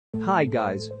Hi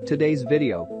guys, today's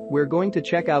video, we're going to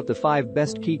check out the 5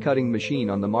 best key cutting machine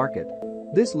on the market.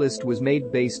 This list was made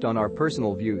based on our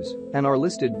personal views and are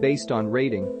listed based on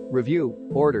rating, review,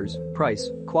 orders,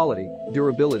 price, quality,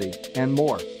 durability, and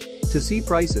more. To see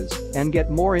prices and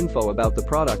get more info about the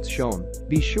products shown,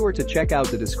 be sure to check out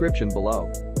the description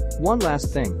below. One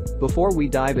last thing, before we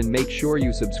dive in, make sure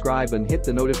you subscribe and hit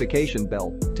the notification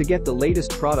bell to get the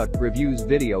latest product reviews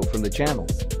video from the channel.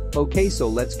 Okay, so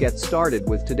let's get started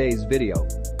with today's video.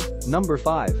 Number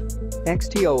 5.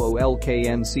 XTOOL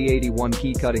KNC81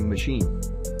 Key Cutting Machine.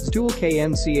 XTOOL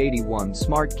KNC81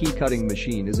 Smart Key Cutting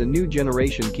Machine is a new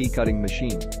generation key cutting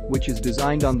machine, which is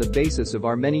designed on the basis of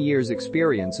our many years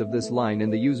experience of this line in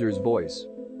the user's voice.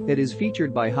 It is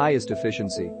featured by highest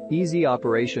efficiency, easy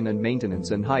operation and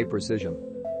maintenance and high precision.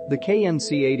 The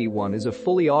KNC81 is a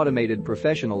fully automated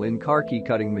professional in-car key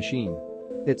cutting machine.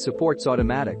 It supports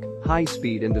automatic,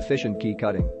 high-speed and efficient key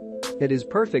cutting. It is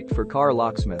perfect for car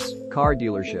locksmiths, car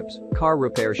dealerships, car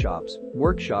repair shops,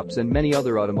 workshops and many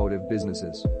other automotive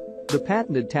businesses. The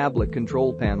patented tablet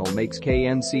control panel makes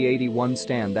KNC81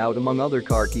 stand out among other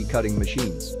car key cutting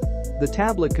machines. The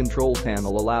tablet control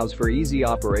panel allows for easy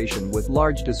operation with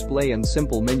large display and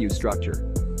simple menu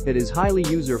structure. It is highly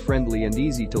user-friendly and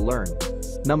easy to learn.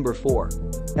 Number 4.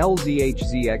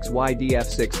 LZHZXY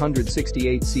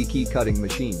DF668C Key Cutting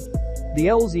Machine. The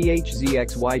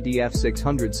LZHZXY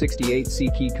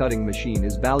DF668C key cutting machine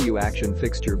is value-action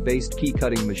fixture-based key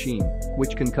cutting machine,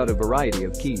 which can cut a variety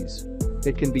of keys.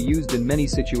 It can be used in many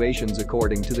situations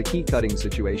according to the key cutting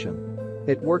situation.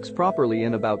 It works properly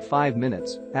in about 5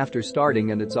 minutes after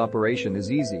starting and its operation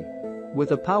is easy.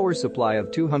 With a power supply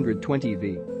of 220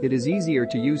 V, it is easier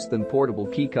to use than portable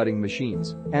key cutting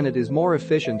machines, and it is more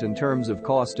efficient in terms of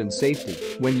cost and safety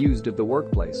when used at the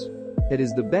workplace. It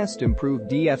is the best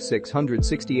improved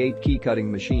DF668 key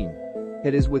cutting machine.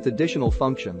 It is with additional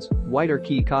functions, wider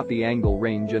key copy angle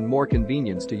range and more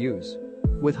convenience to use.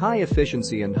 With high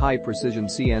efficiency and high precision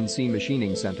CNC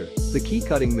machining center, the key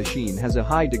cutting machine has a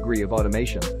high degree of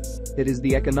automation. It is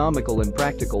the economical and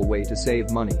practical way to save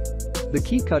money. The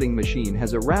key cutting machine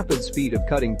has a rapid speed of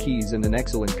cutting keys and an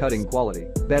excellent cutting quality,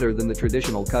 better than the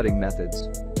traditional cutting methods.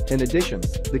 In addition,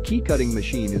 the key cutting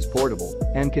machine is portable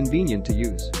and convenient to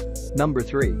use. Number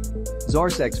 3.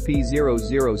 Xhorse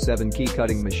XP007 Key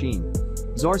Cutting Machine.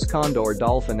 Xhorse Condor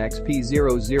Dolphin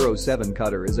XP007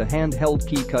 Cutter is a handheld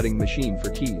key cutting machine for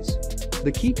keys.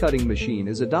 The key cutting machine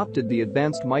has adopted the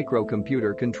advanced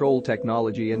microcomputer control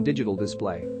technology and digital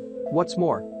display. What's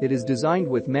more, it is designed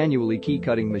with manually key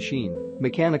cutting machine,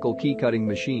 mechanical key cutting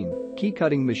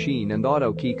machine and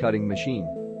auto key cutting machine.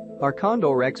 Our Condor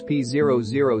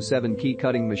XP007 key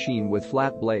cutting machine with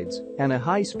flat blades and a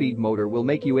high-speed motor will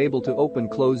make you able to open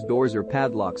closed doors or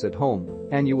padlocks at home,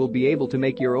 and you will be able to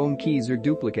make your own keys or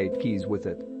duplicate keys with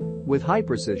it. With high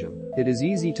precision, it is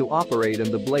easy to operate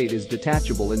and the blade is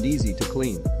detachable and easy to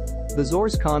clean. The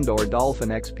Xhorse Condor Dolphin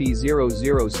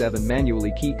XP007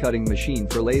 manually key cutting machine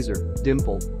for laser,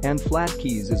 dimple, and flat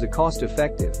keys is a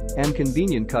cost-effective and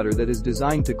convenient cutter that is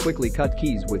designed to quickly cut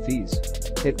keys with ease.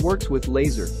 It works with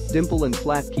laser, dimple and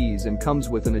flat keys and comes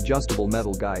with an adjustable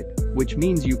metal guide, which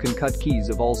means you can cut keys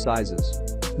of all sizes.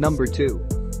 Number 2.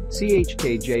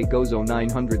 CHKJ GOSO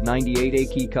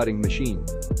 998A Key Cutting Machine.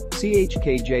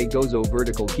 CHKJ GOSO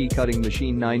Vertical Key Cutting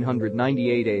Machine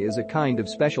 998A is a kind of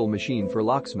special machine for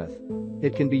locksmith.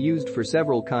 It can be used for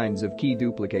several kinds of key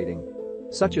duplicating,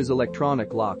 such as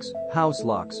electronic locks, house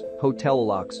locks, hotel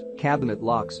locks, cabinet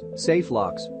locks, safe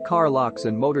locks, car locks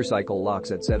and motorcycle locks,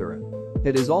 etc.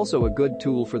 It is also a good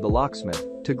tool for the locksmith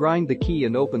to grind the key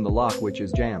and open the lock which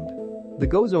is jammed. The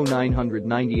GOSO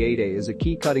 998A is a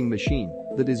key cutting machine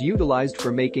that is utilized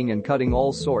for making and cutting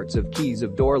all sorts of keys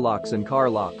of door locks and car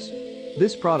locks.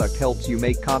 This product helps you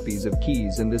make copies of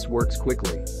keys and this works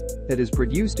quickly. It is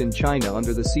produced in China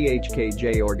under the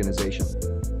CHKJ organization.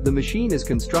 The machine is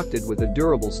constructed with a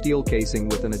durable steel casing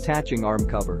with an attaching arm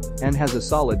cover and has a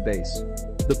solid base.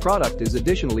 The product is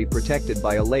additionally protected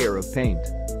by a layer of paint.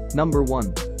 Number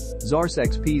 1. Xhorse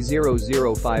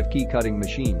XP005 Key Cutting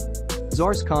Machine.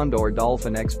 Xhorse Condor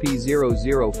Dolphin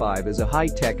XP005 is a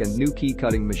high-tech and new key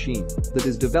cutting machine that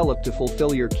is developed to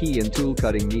fulfill your key and tool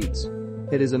cutting needs.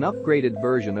 It is an upgraded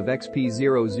version of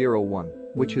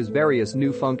XP001, which has various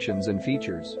new functions and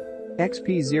features.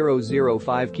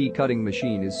 XP005 key cutting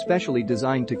machine is specially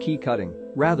designed to key cutting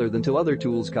rather than to other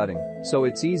tools cutting, so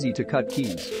it's easy to cut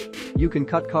keys. You can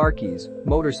cut car keys,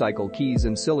 motorcycle keys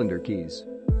and cylinder keys.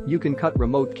 You can cut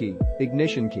remote key,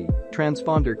 ignition key,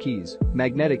 transponder keys,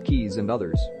 magnetic keys and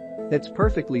others. It's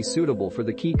perfectly suitable for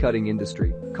the key cutting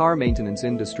industry, car maintenance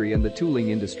industry and the tooling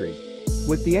industry.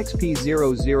 With the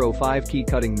XP005 key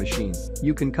cutting machine,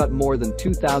 you can cut more than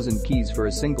 2,000 keys for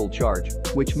a single charge,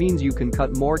 which means you can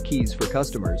cut more keys for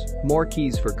customers, more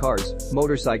keys for cars,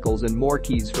 motorcycles and more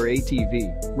keys for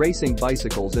ATV, racing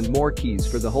bicycles and more keys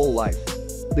for the whole life.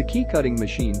 The key cutting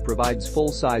machine provides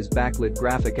full-size backlit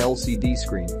graphic LCD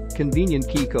screen, convenient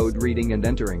key code reading and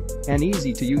entering, and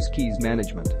easy-to-use keys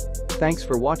management. Thanks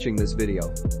for watching this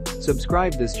video.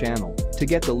 Subscribe this channel to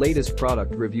get the latest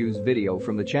product reviews video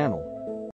from the channel.